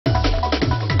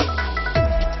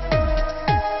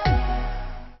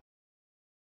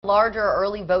larger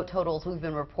early vote totals we've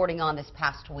been reporting on this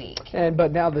past week.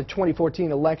 But now the 2014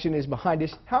 election is behind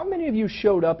us. How many of you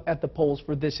showed up at the polls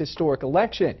for this historic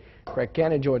election? Craig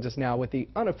Cannon joins us now with the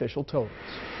unofficial totals.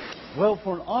 Well,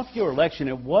 for an off-year election,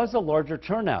 it was a larger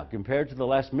turnout compared to the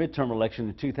last midterm election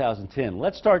in 2010.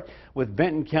 Let's start with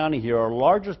Benton County here, our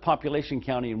largest population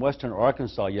county in western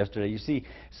Arkansas yesterday. You see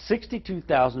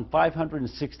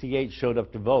 62,568 showed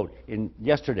up to vote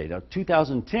yesterday. Now,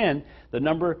 2010, the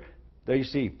number, there you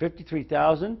see,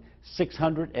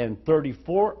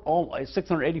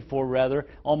 684 rather,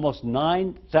 almost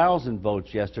 9,000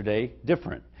 votes yesterday,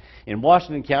 different. In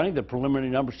Washington County, the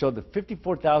preliminary numbers showed that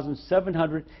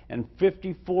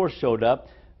 54,754 showed up,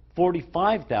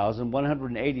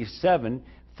 45,187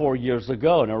 4 years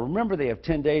ago. Now remember, they have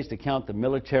 10 days to count the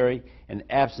military and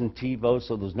absentee votes,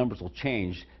 so those numbers will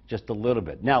change just a little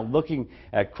bit. Now looking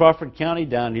at Crawford County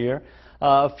down here,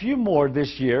 a few more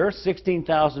this year.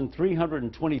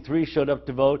 16,323 showed up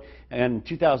to vote, and in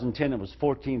 2010 it was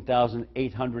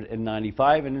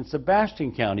 14,895. And in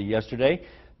Sebastian County yesterday,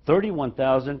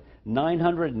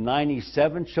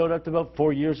 31,997 showed up to vote.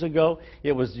 4 years ago,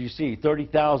 it was, you see,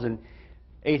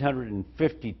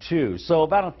 30,852. So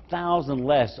about 1,000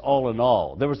 less all in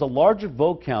all. There was a larger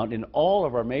vote count in all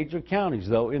of our major counties,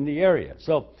 though, in the area.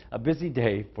 So a busy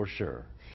day for sure.